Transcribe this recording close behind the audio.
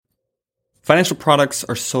Financial products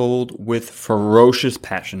are sold with ferocious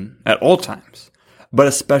passion at all times, but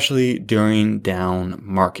especially during down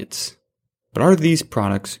markets. But are these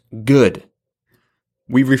products good?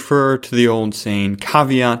 We refer to the old saying,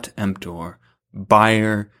 caveat emptor,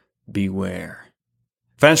 buyer beware.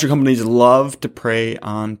 Financial companies love to prey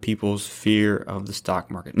on people's fear of the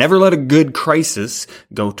stock market. Never let a good crisis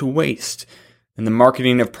go to waste. And the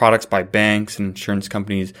marketing of products by banks and insurance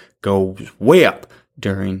companies goes way up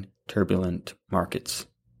during turbulent markets.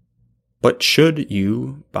 But should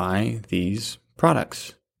you buy these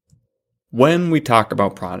products? When we talk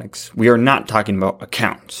about products, we are not talking about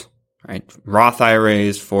accounts, right? Roth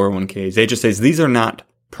IRAs, 401ks, HSAs, these are not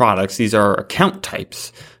products. These are account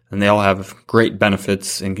types, and they all have great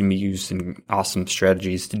benefits and can be used in awesome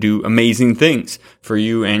strategies to do amazing things for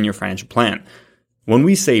you and your financial plan. When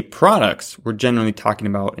we say products, we're generally talking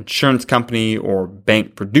about insurance company or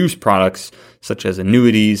bank-produced products such as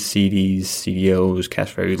annuities, CDs, CDOs,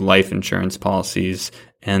 cash-value life insurance policies,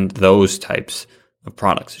 and those types of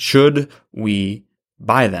products. Should we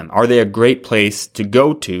buy them? Are they a great place to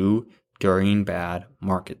go to during bad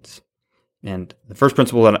markets? And the first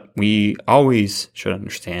principle that we always should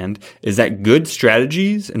understand is that good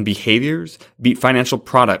strategies and behaviors beat financial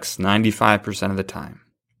products 95% of the time.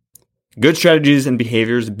 Good strategies and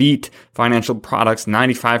behaviors beat financial products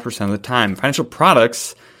 95% of the time. Financial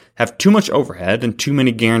products have too much overhead and too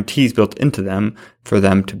many guarantees built into them for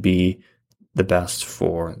them to be the best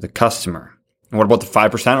for the customer. And what about the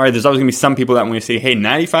 5%? Right? There's always going to be some people that when you say, hey,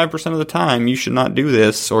 95% of the time you should not do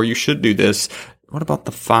this or you should do this. What about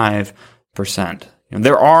the 5%?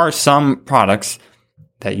 There are some products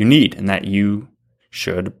that you need and that you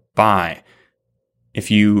should buy.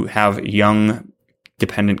 If you have young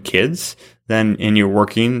dependent kids, then and you're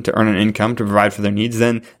working to earn an income to provide for their needs,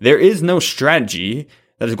 then there is no strategy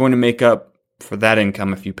that is going to make up for that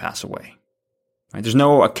income if you pass away. Right? There's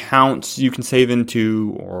no accounts you can save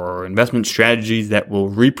into or investment strategies that will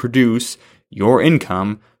reproduce your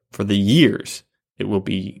income for the years it will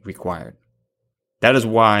be required. That is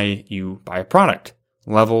why you buy a product,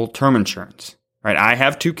 level term insurance. Right? I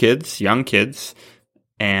have 2 kids, young kids,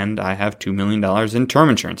 and I have $2 million in term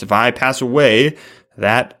insurance. If I pass away,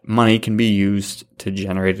 that money can be used to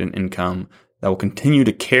generate an income that will continue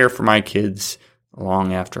to care for my kids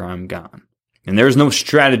long after I'm gone. And there's no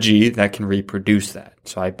strategy that can reproduce that.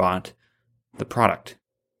 So I bought the product.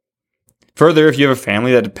 Further, if you have a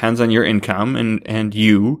family that depends on your income and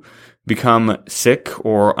you become sick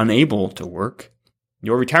or unable to work,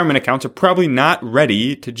 your retirement accounts are probably not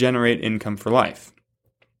ready to generate income for life.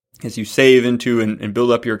 As you save into and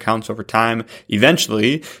build up your accounts over time,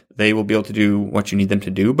 eventually they will be able to do what you need them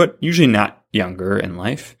to do, but usually not younger in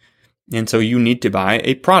life. And so you need to buy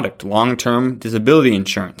a product, long-term disability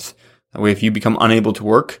insurance. That way, if you become unable to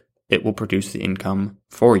work, it will produce the income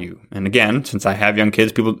for you. And again, since I have young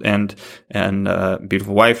kids, people and a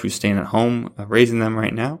beautiful wife who's staying at home raising them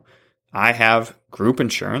right now, I have group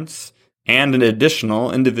insurance and an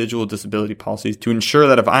additional individual disability policies to ensure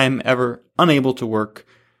that if I am ever unable to work,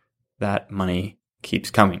 that money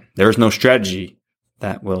keeps coming. There is no strategy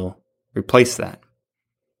that will replace that,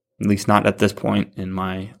 at least not at this point in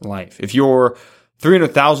my life. If your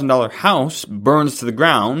 $300,000 house burns to the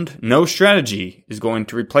ground, no strategy is going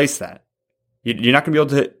to replace that. You're not going to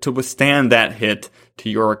be able to withstand that hit to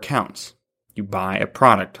your accounts. You buy a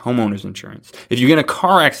product, homeowners insurance. If you get in a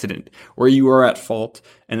car accident where you are at fault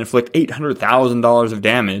and inflict $800,000 of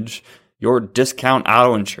damage, your discount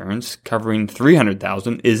auto insurance covering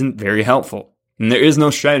 $300,000 isn't very helpful. And there is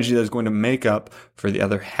no strategy that is going to make up for the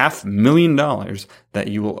other $500,000 that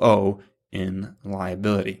you will owe in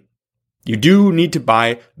liability. You do need to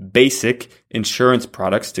buy basic insurance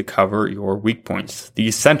products to cover your weak points, the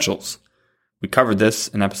essentials. We covered this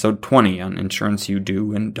in episode 20 on insurance you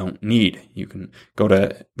do and don't need. You can go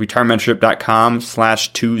to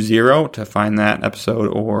retirementship.com/20 to find that episode,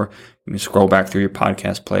 or you can scroll back through your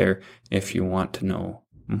podcast player if you want to know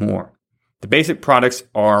more. The basic products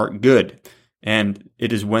are good, and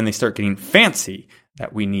it is when they start getting fancy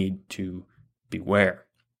that we need to beware.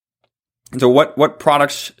 And so what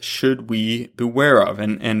products should we beware of?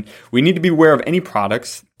 And we need to be aware of any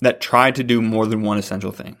products that try to do more than one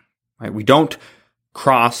essential thing. Right? We don't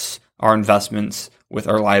cross our investments with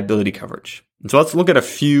our liability coverage. And so let's look at a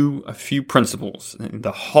few principles,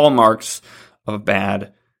 the hallmarks of a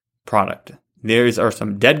bad product. There are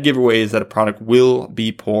some dead giveaways that a product will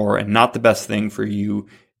be poor and not the best thing for you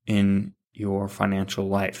in your financial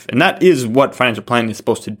life. And that is what financial planning is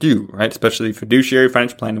supposed to do, right? Especially fiduciary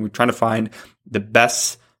financial planning. We're trying to find the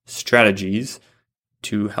best strategies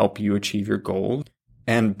to help you achieve your goals.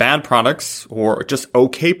 And bad products or just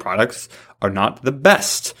okay products are not the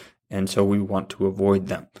best. And so we want to avoid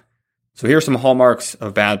them. So here are some hallmarks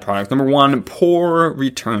of bad products. Number one, poor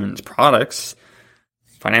returns.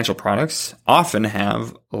 Financial products, often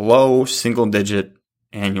have low single-digit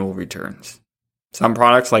annual returns. Some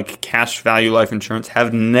products like cash value life insurance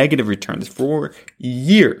have negative returns for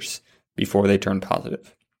years before they turn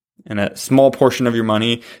positive. And a small portion of your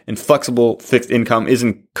money in flexible fixed income is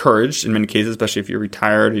encouraged in many cases, especially if you're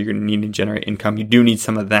retired or you're going to need to generate income. You do need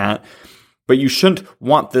some of that. But you shouldn't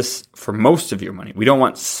want this for most of your money. We don't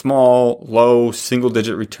want small, low,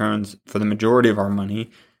 single-digit returns for the majority of our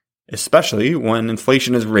money, especially when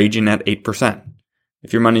inflation is raging at 8%.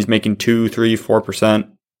 If your money is making 2, 3,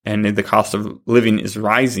 4%, and the cost of living is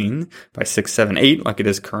rising by 6, 7, 8, like it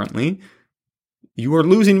is currently, you are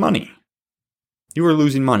losing money. You are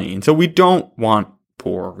losing money. And so we don't want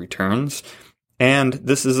poor returns. And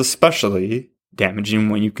this is especially damaging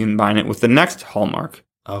when you combine it with the next hallmark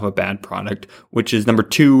of a bad product, which is number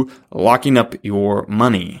 2, locking up your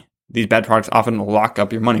money. These bad products often lock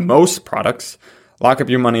up your money. Most products lock up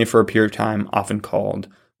your money for a period of time, often called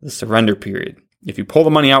the surrender period. If you pull the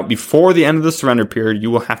money out before the end of the surrender period,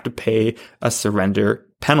 you will have to pay a surrender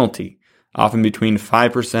penalty, often between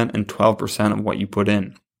 5% and 12% of what you put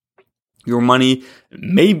in. Your money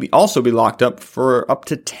may also be locked up for up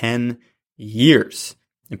to 10 years.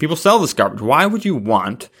 And people sell this garbage. Why would you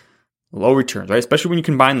want low returns, right? Especially when you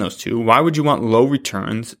combine those two. Why would you want low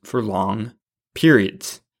returns for long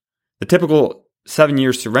periods? The typical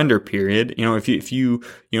 7-year surrender period, if you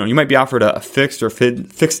might be offered a fixed or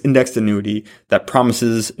fixed indexed annuity that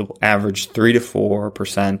promises it will average 3 to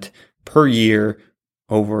 4% per year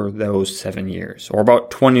over those 7 years, or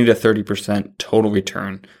about 20 to 30% total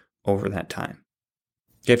return over that time.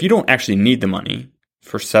 Okay, if you don't actually need the money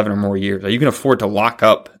for 7 or more years, or you can afford to lock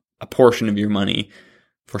up a portion of your money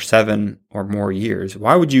for 7 or more years,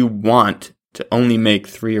 why would you want to only make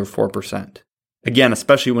 3 or 4%? Again,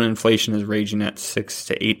 especially when inflation is raging at 6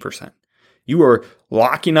 to 8%. You are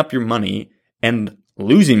locking up your money and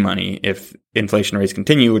losing money if inflation rates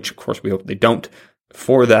continue, which of course we hope they don't,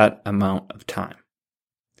 for that amount of time.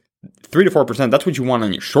 3 to 4%, that's what you want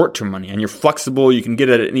on your short-term money. And you're flexible, you can get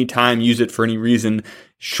it at any time, use it for any reason,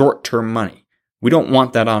 short-term money. We don't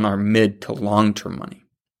want that on our mid to long-term money.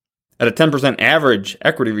 At a 10% average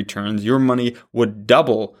equity returns, your money would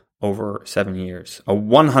double over 7 years, a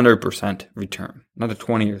 100% return, not a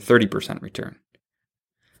 20 or 30% return.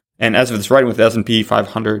 And as of this writing, with the S&P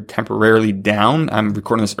 500 temporarily down, I'm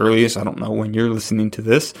recording this early, so I don't know when you're listening to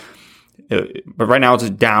this, but right now it's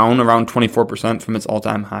down around 24% from its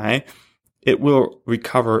all-time high. It will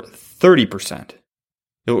recover 30%.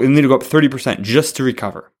 It will need to go up 30% just to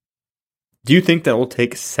recover. Do you think that will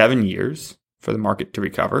take 7 years for the market to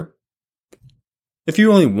recover? If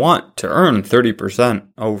you only want to earn 30%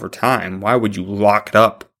 over time, why would you lock it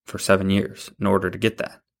up for 7 years in order to get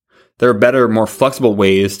that? There are better, more flexible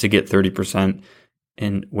ways to get 30%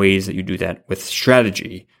 in ways that you do that with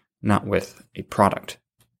strategy, not with a product.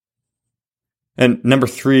 And number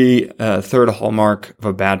 3, third hallmark of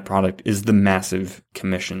a bad product is the massive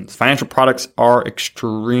commissions. Financial products are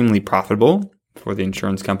extremely profitable for the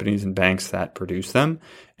insurance companies and banks that produce them,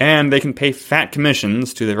 and they can pay fat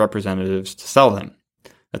commissions to their representatives to sell them.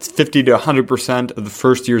 That's 50 to 100% of the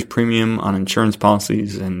first year's premium on insurance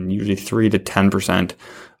policies, and usually 3 to 10%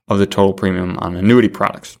 of the total premium on annuity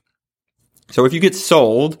products. So if you get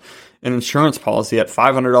sold an insurance policy at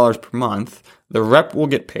 $500 per month, the rep will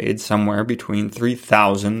get paid somewhere between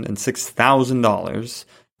 $3,000 and $6,000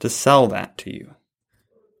 to sell that to you.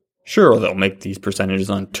 Sure, they'll make these percentages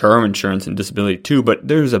on term insurance and disability too, but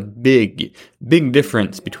there's a big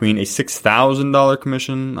difference between a $6,000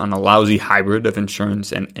 commission on a lousy hybrid of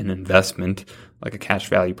insurance and an investment, like a cash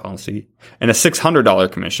value policy, and a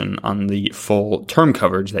 $600 commission on the full term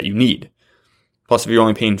coverage that you need. Plus, if you're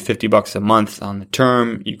only paying $50 a month on the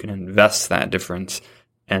term, you can invest that difference,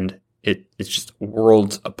 and it's just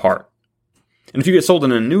worlds apart. And if you get sold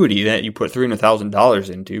an annuity that you put $300,000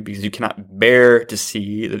 into because you cannot bear to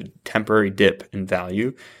see the temporary dip in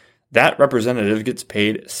value, that representative gets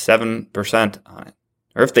paid 7% on it.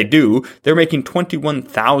 Or if they do, they're making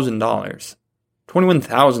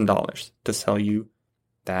 $21,000 to sell you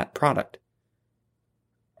that product.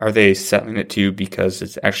 Are they selling it to you because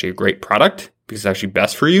it's actually a great product, because it's actually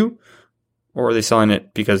best for you? Or are they selling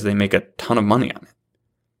it because they make a ton of money on it?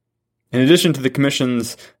 In addition to the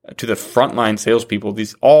commissions to the frontline salespeople,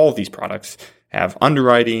 all these products have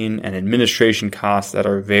underwriting and administration costs that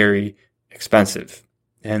are very expensive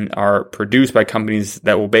and are produced by companies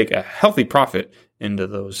that will bake a healthy profit into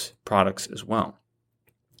those products as well.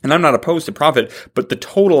 And I'm not opposed to profit, but the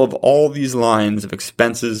total of all these lines of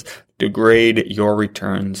expenses degrade your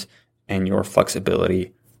returns and your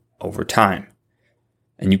flexibility over time.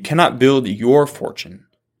 And you cannot build your fortune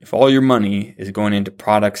if all your money is going into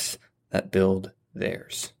products that build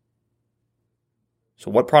theirs. So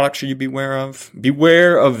what products should you beware of?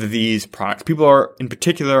 Beware of these products. People in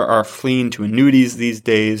particular are fleeing to annuities these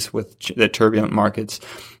days with the turbulent markets,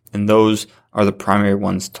 and those are the primary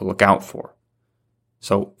ones to look out for.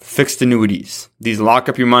 So fixed annuities. These lock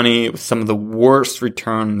up your money with some of the worst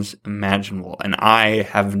returns imaginable. And I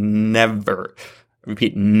have never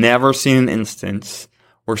seen an instance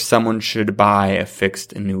where someone should buy a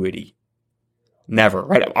fixed annuity. Never,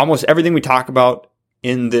 right? Almost everything we talk about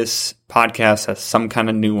in this podcast has some kind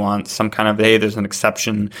of nuance, some kind of, hey, there's an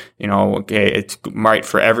exception, okay, it's right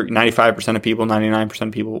for every 95% of people, 99%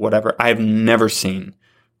 of people, whatever. I have never seen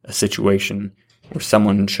a situation where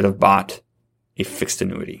someone should have bought a fixed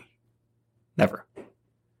annuity. Never.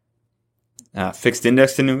 Fixed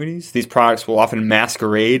indexed annuities. These products will often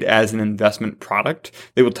masquerade as an investment product.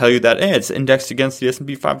 They will tell you that it's indexed against the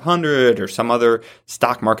S&P 500 or some other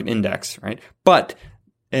stock market index, right? But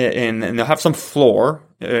and they'll have some floor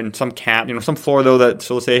and some cap, some floor though that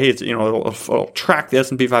so they'll say, hey, it's it'll track the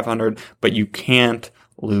S&P 500, but you can't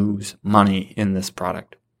lose money in this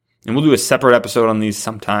product. And we'll do a separate episode on these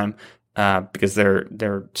sometime because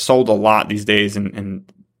they're sold a lot these days, and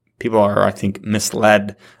people are, I think,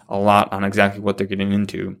 misled a lot on exactly what they're getting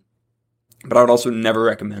into. But I would also never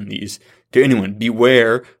recommend these to anyone.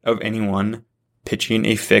 Beware of anyone pitching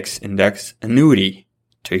a fixed index annuity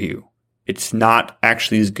to you. It's not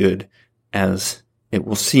actually as good as it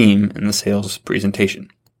will seem in the sales presentation.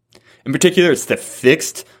 In particular, it's the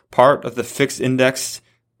fixed part of the fixed index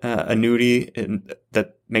annuity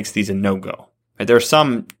that makes these a no-go. Right? There are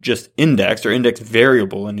some just indexed or index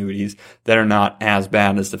variable annuities that are not as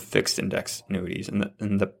bad as the fixed index annuities. And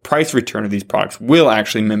the price return of these products will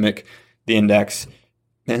actually mimic the index,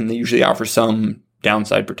 and they usually offer some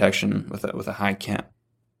downside protection with a high cap.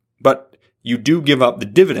 But you do give up the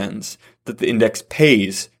dividends that the index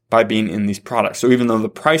pays by being in these products. So even though the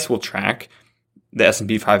price will track the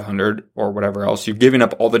S&P 500 or whatever else, you're giving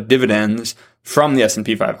up all the dividends from the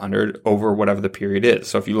S&P 500 over whatever the period is.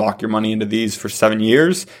 So if you lock your money into these for 7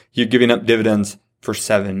 years, you're giving up dividends for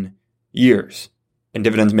 7 years. And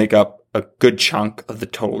dividends make up a good chunk of the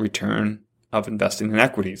total return of investing in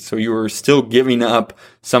equities. So you are still giving up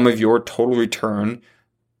some of your total return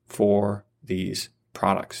for these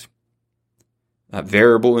products.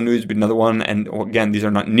 Variable annuities would be another one. And again, these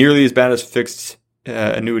are not nearly as bad as fixed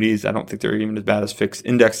annuities. I don't think they're even as bad as fixed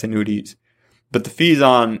index annuities. But the fees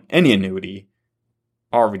on any annuity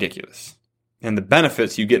are ridiculous. And the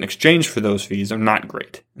benefits you get in exchange for those fees are not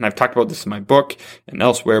great. And I've talked about this in my book and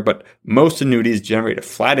elsewhere, but most annuities generate a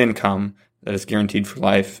flat income that is guaranteed for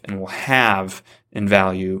life and will have in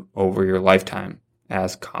value over your lifetime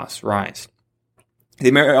as costs rise. They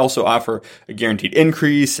may also offer a guaranteed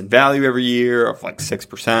increase in value every year of like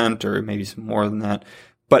 6% or maybe some more than that.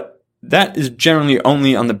 But that is generally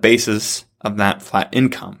only on the basis of that flat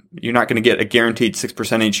income. You're not going to get a guaranteed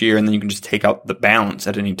 6% each year and then you can just take out the balance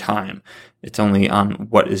at any time. It's only on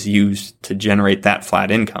what is used to generate that flat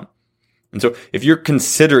income. And so if you're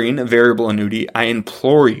considering a variable annuity, I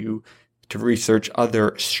implore you to research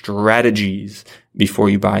other strategies before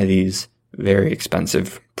you buy these very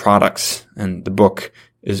expensive products, and the book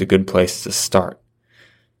is a good place to start.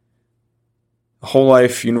 Whole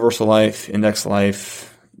life, universal life, index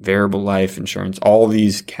life, variable life insurance, all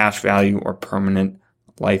these cash value or permanent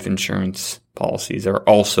life insurance policies are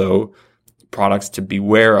also products to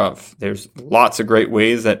beware of. There's lots of great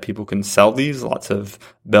ways that people can sell these, lots of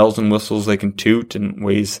bells and whistles they can toot, and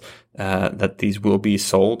ways that these will be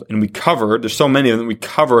sold. And there's so many of them, we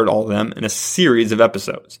covered all of them in a series of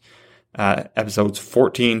episodes. Episodes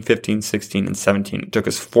 14, 15, 16, and 17. It took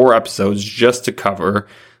us 4 episodes just to cover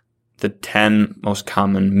the 10 most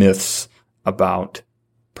common myths about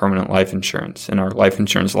permanent life insurance in our Life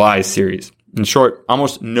Insurance Lies series. In short,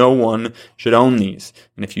 almost no one should own these.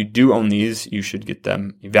 And if you do own these, you should get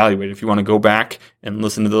them evaluated. If you want to go back and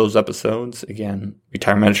listen to those episodes, again,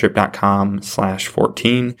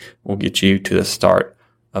 retirementorship.com/14 will get you to the start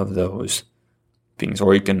of those things.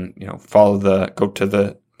 Or you can, go to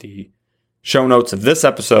the show notes of this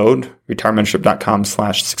episode,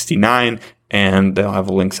 retirementorship.com/69, and they'll have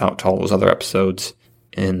links out to all those other episodes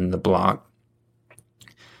in the blog.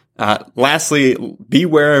 Lastly,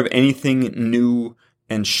 beware of anything new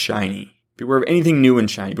and shiny. Beware of anything new and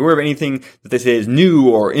shiny. Beware of anything that they say is new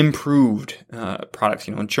or improved products.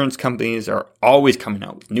 Insurance companies are always coming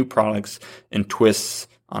out with new products and twists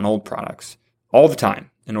on old products all the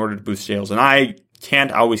time. in order to boost sales. And I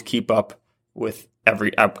can't always keep up with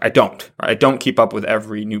I don't keep up with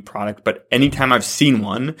every new product, but anytime I've seen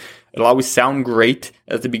one, it'll always sound great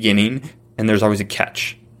at the beginning, and there's always a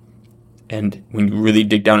catch. And when you really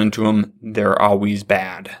dig down into them, they're always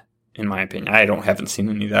bad, in my opinion. I haven't seen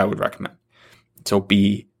any that I would recommend. So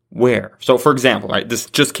beware. So for example, right, this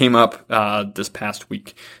just came up this past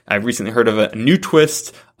week. I recently heard of a new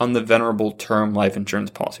twist on the venerable term life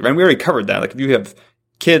insurance policy. Right? We already covered that. Like if you have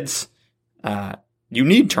kids, you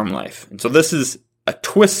need term life. And so this is a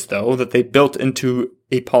twist, though, that they built into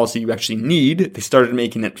a policy you actually need. They started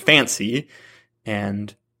making it fancy.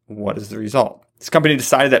 And what is the result? This company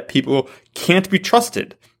decided that people can't be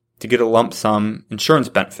trusted to get a lump sum insurance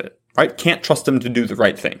benefit, right? Can't trust them to do the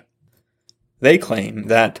right thing. They claim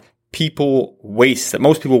that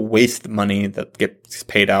most people waste the money that gets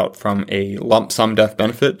paid out from a lump sum death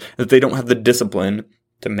benefit, that they don't have the discipline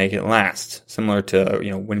to make it last, similar to,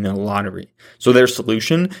 winning a lottery. So their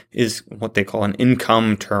solution is what they call an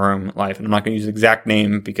income term life. And I'm not going to use the exact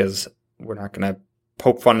name because we're not going to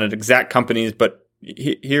poke fun at exact companies, but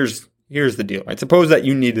here's the deal. Right? Suppose that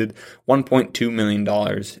you needed $1.2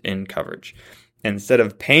 million in coverage. And instead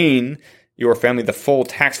of paying your family the full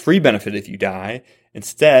tax-free benefit if you die,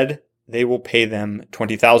 instead, they will pay them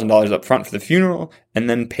 $20,000 up front for the funeral and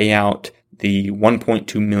then pay out the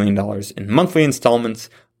 $1.2 million in monthly installments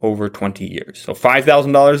over 20 years. So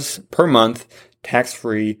 $5,000 per month,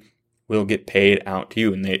 tax-free, will get paid out to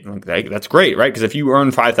you. And that's great, right? Because if you earn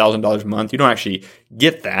 $5,000 a month, you don't actually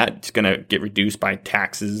get that. It's going to get reduced by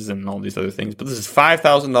taxes and all these other things. But this is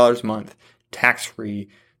 $5,000 a month, tax-free,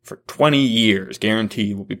 for 20 years.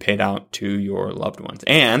 Guaranteed will be paid out to your loved ones.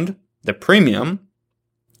 And the premium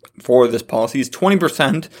for this policy is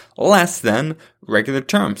 20% less than regular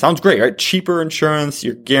term. Sounds great, right? Cheaper insurance.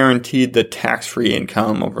 You're guaranteed the tax-free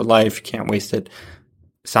income over life. You can't waste it.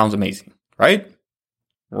 Sounds amazing, right?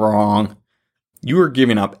 Wrong. You are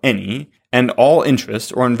giving up any and all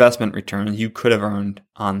interest or investment returns you could have earned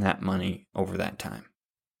on that money over that time.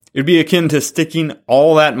 It would be akin to sticking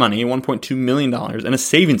all that money, $1.2 million, in a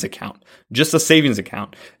savings account, just a savings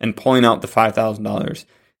account, and pulling out the $5,000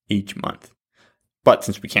 each month. But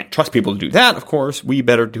since we can't trust people to do that, of course, we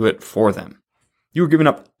better do it for them. You are giving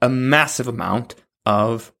up a massive amount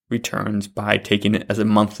of returns by taking it as a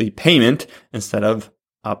monthly payment instead of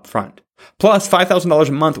upfront. Plus, $5,000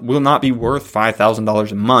 a month will not be worth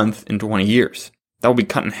 $5,000 a month in 20 years. That will be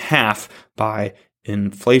cut in half by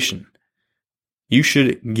inflation. You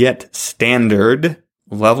should get standard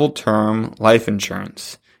level term life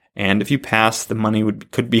insurance. And if you pass, the money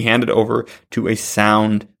could be handed over to a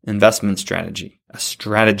sound investment strategy. A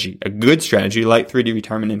good strategy like 3D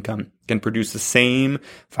Retirement Income can produce the same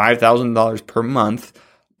 $5,000 per month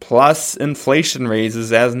plus inflation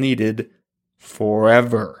raises as needed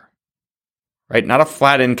forever. Right? Not a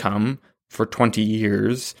flat income for 20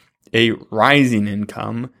 years, a rising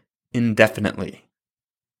income indefinitely.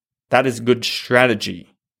 That is good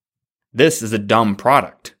strategy. This is a dumb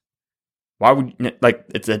product. Why would,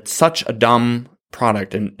 it's such a dumb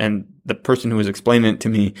product. And the person who was explaining it to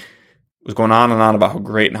me was going on and on about how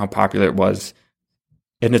great and how popular it was.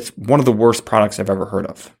 And it's one of the worst products I've ever heard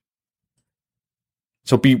of.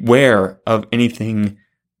 So beware of anything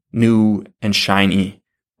new and shiny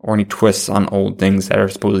or any twists on old things that are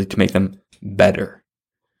supposedly to make them better.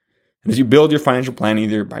 And as you build your financial plan,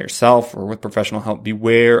 either by yourself or with professional help,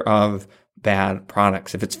 beware of bad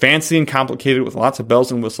products. If it's fancy and complicated with lots of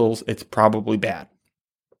bells and whistles, it's probably bad.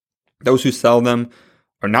 Those who sell them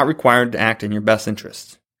are not required to act in your best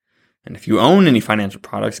interest. And if you own any financial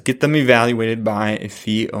products, get them evaluated by a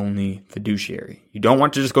fee-only fiduciary. You don't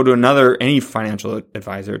want to just go to any financial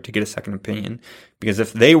advisor to get a second opinion, because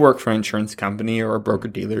if they work for an insurance company or a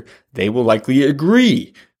broker-dealer, they will likely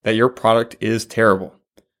agree that your product is terrible,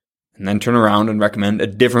 and then turn around and recommend a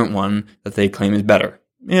different one that they claim is better,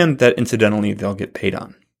 and that incidentally they'll get paid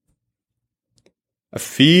on. A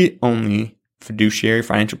fee-only fiduciary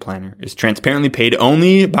financial planner is transparently paid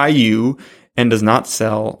only by you and does not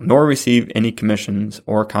sell nor receive any commissions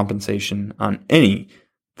or compensation on any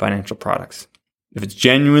financial products. If it's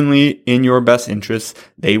genuinely in your best interest,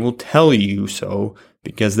 they will tell you so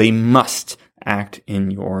because they must act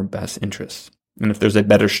in your best interest. And if there's a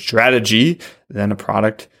better strategy than a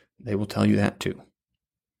product, they will tell you that too.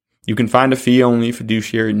 You can find a fee-only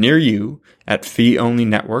fiduciary near you at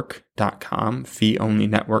feeonlynetwork.com,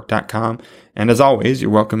 feeonlynetwork.com. And as always,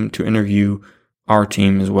 you're welcome to interview our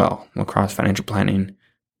team as well,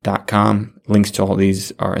 lacrossefinancialplanning.com. Links to all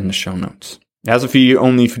these are in the show notes. As a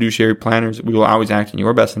fee-only fiduciary planners, we will always act in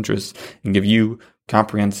your best interests and give you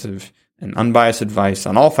comprehensive and unbiased advice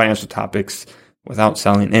on all financial topics without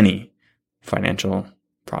selling any financial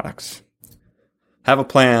products. Have a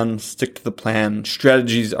plan, stick to the plan.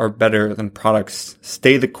 Strategies are better than products.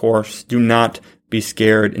 Stay the course. Do not be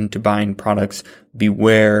scared into buying products.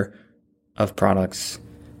 Beware of products.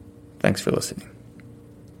 Thanks for listening.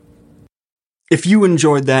 If you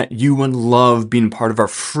enjoyed that, you would love being part of our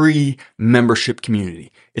free membership community.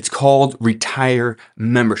 It's called Retire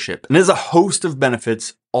Membership, and it has a host of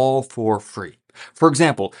benefits, all for free. For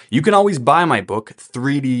example, you can always buy my book,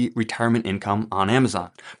 3D Retirement Income, on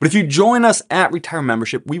Amazon. But if you join us at Retire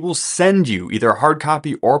Membership, we will send you either a hard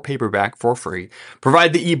copy or paperback for free,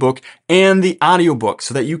 provide the ebook and the audiobook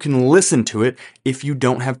so that you can listen to it if you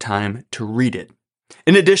don't have time to read it.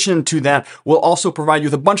 In addition to that, we'll also provide you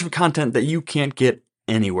with a bunch of content that you can't get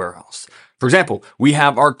anywhere else. For example, we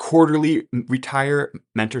have our quarterly Retire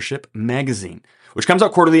Mentorship magazine, which comes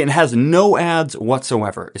out quarterly and has no ads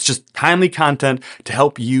whatsoever. It's just timely content to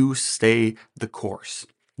help you stay the course.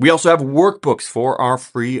 We also have workbooks for our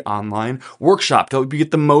free online workshop to help you get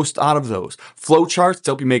the most out of those, flowcharts to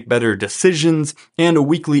help you make better decisions, and a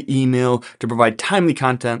weekly email to provide timely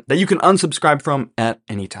content that you can unsubscribe from at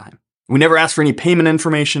any time. We never ask for any payment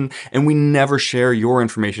information, and we never share your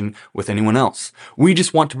information with anyone else. We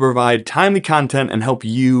just want to provide timely content and help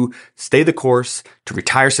you stay the course to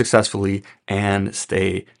retire successfully and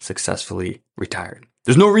stay successfully retired.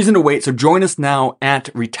 There's no reason to wait, so join us now at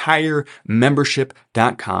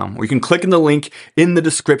retiremembership.com, or you can click in the link in the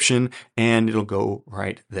description and it'll go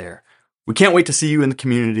right there. We can't wait to see you in the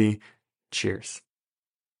community. Cheers.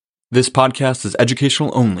 This podcast is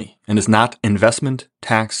educational only and is not investment,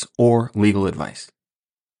 tax, or legal advice.